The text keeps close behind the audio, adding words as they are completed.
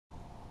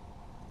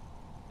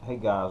Hey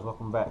guys,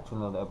 welcome back to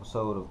another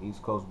episode of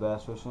East Coast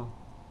Bass Fishing.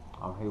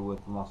 I'm here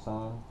with my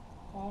son.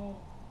 Hey,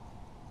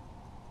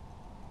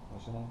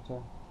 What's your name, sir?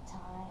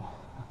 Ty.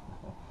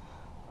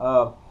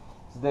 uh,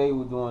 Today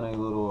we're doing a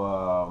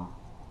little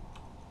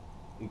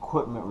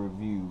equipment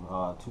review.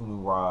 Two new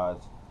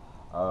rods.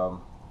 One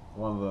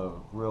of the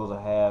reels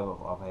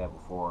I've had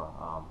before.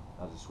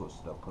 I just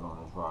switched it up, put on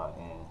this rod,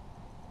 and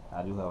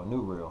I do have a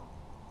new reel.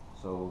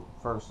 So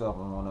first up,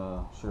 I want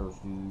to share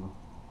with you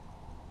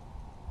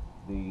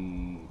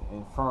the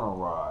Inferno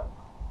rod,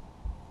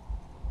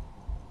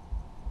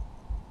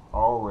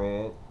 all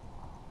red,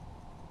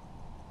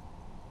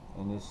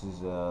 and this is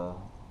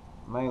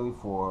mainly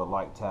for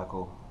light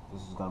tackle.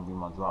 This is gonna be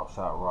my drop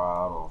shot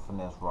rod or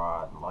finesse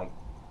rod,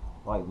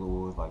 light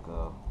lures like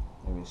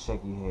maybe a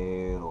shaky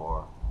head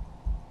or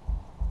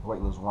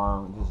weightless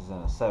worm. This is in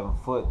a 7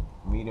 foot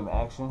medium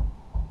action.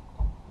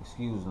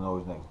 Excuse the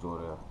noise next door,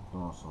 they're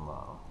doing some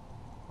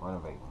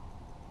renovating.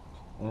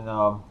 And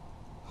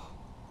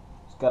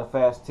it's got a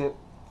fast tip.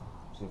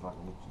 See if I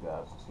can get you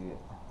guys to see it.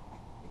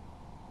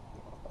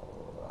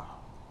 There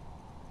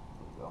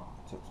we go.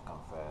 Tip's kind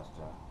of fast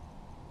there.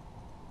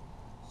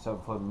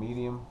 7 foot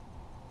medium.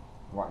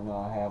 Right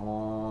now I have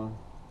on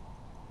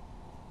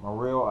my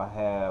reel, I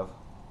have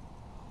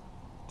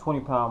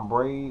 20-pound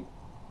braid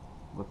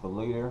with the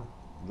leader,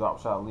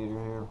 drop shot leader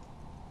here.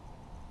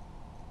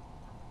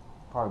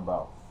 Probably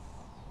about,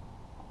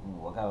 I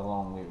got a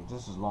long leader,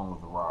 just as long as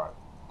the rod.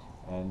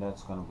 And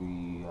that's going to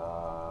be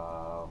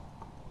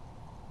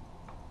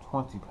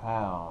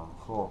 20-pound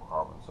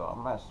fluorocarbon. So I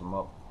matched them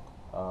up.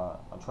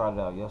 I tried it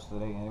out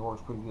yesterday and it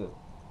works pretty good.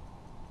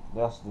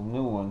 That's the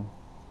new one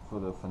for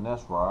the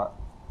finesse rod.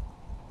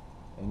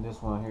 And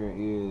this one here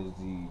is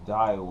the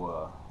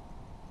Daiwa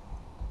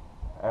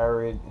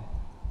Arid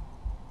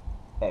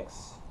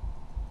X,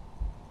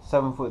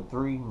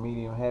 7'3",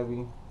 medium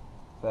heavy,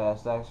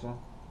 fast action.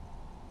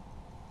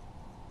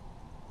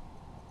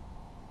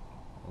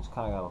 It's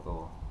kind of got like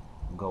a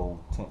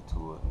gold tint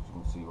to it, as you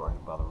can see right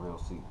here by the reel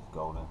seat. It's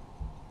golden,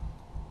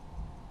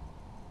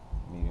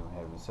 medium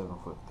heavy,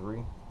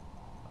 7'3".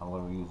 I'm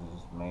going to be using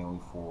this mainly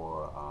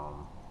for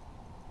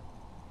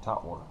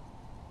topwater.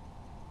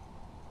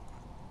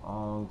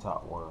 Only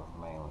topwater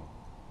mainly.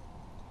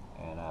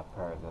 And I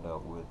paired that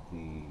up with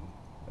the,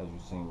 as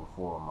you've seen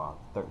before, my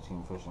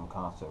 13 fishing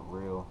concept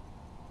reel.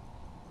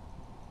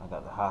 I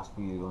got the high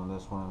speed on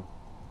this one,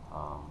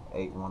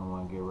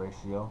 8:1 gear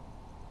ratio,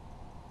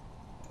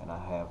 and I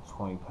have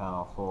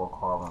 20-pound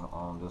fluorocarbon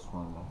on this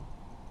one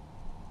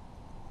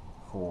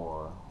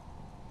for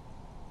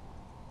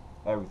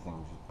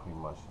everything, just pretty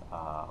much.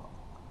 I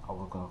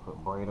was gonna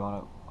put braid on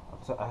it.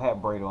 I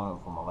had braid on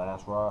it for my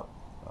last rod.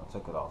 I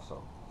took it off,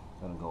 so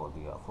I'm gonna go with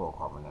the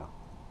fluorocarbon now.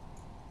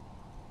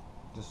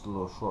 Just a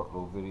little short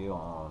little video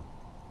on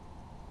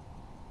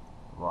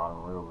rod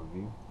and reel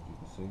review, as you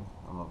can see. I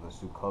don't know if it's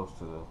too close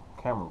to the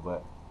camera,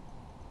 but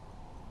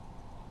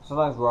it's a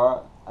nice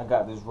rod. I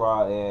got this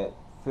rod at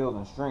Field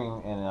and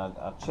Stream, and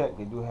I checked.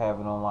 They do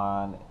have it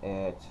online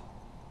at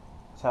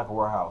Tackle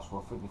Warehouse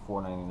for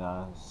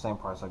 $54.99. Same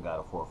price I got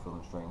it for Field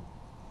and Stream.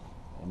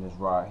 And this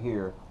rod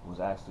here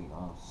was actually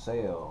on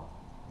sale,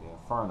 the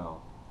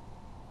Inferno,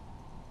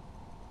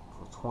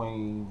 for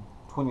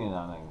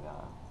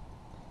 $29.99.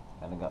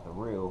 And I got the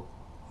reel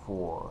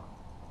for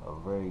a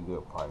very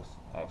good price.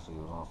 Actually,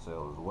 it was on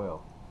sale as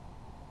well.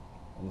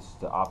 And this is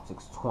the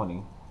Optics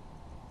 20,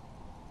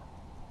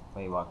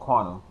 made by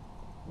Quantum.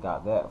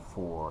 Got that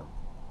for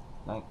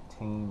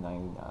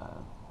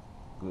 $19.99.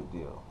 Good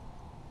deal,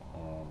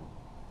 and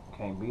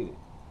can't beat it.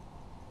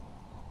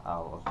 I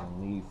was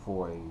in need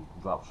for a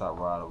drop shot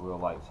rod, a real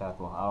light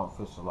tackle. I don't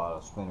fish a lot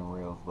of spinning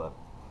reels, but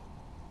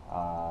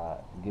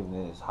given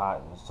it is hot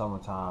in the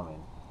summertime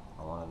and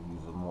I want to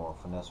use a more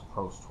finesse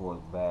approach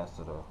towards bass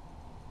that are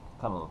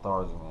kind of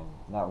lethargic and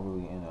not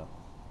really in a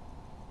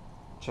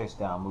chase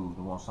down mood.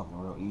 They want something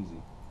real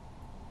easy.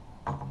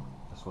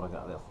 That's what I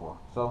got that for.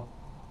 So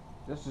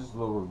this is a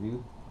little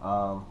review.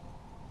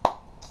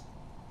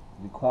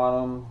 The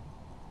Quantum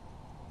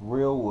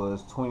reel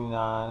was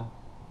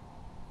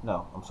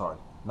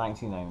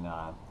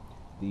 $19.99.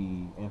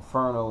 The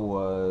Inferno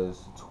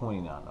was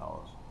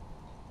 $29,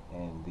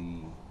 and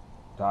the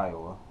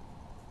Daiwa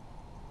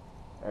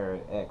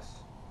Arid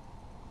X,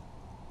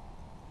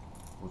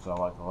 which I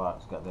like a lot.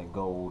 It's got that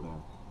gold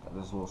and got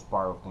this little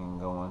spiral thing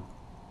going,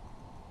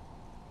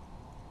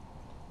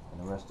 and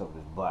the rest of it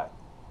is black.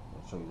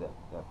 I'll show you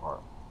that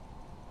part.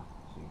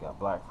 So you got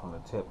black from the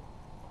tip,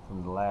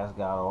 from the last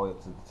guide all the way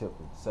up to the tip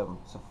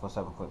for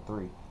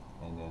 7'3",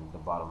 and then the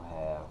bottom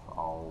half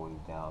all the way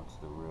down to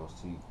the reel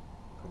seat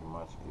pretty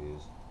much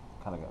is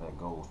kind of got that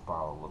gold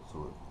spiral look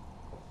to it.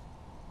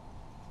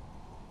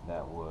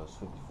 That was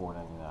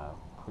 $54.99.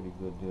 Pretty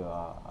good deal,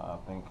 I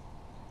think.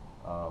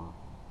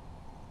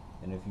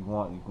 And if you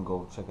want, you can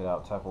go check it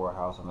out. Tackle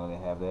Warehouse, I know they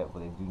have that, but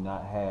they do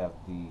not have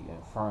the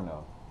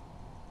Inferno.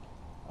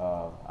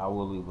 I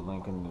will leave a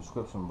link in the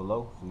description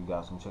below so you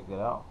guys can check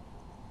that out.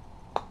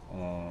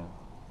 And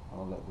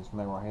I'll let this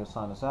man right here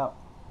sign us out.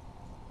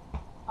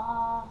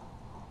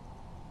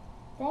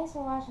 Thanks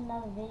for watching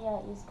another video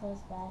of East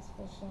Coast Bass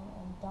Fishing,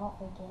 and don't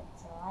forget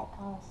to like,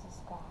 comment,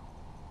 subscribe.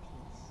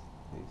 Peace.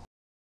 Peace.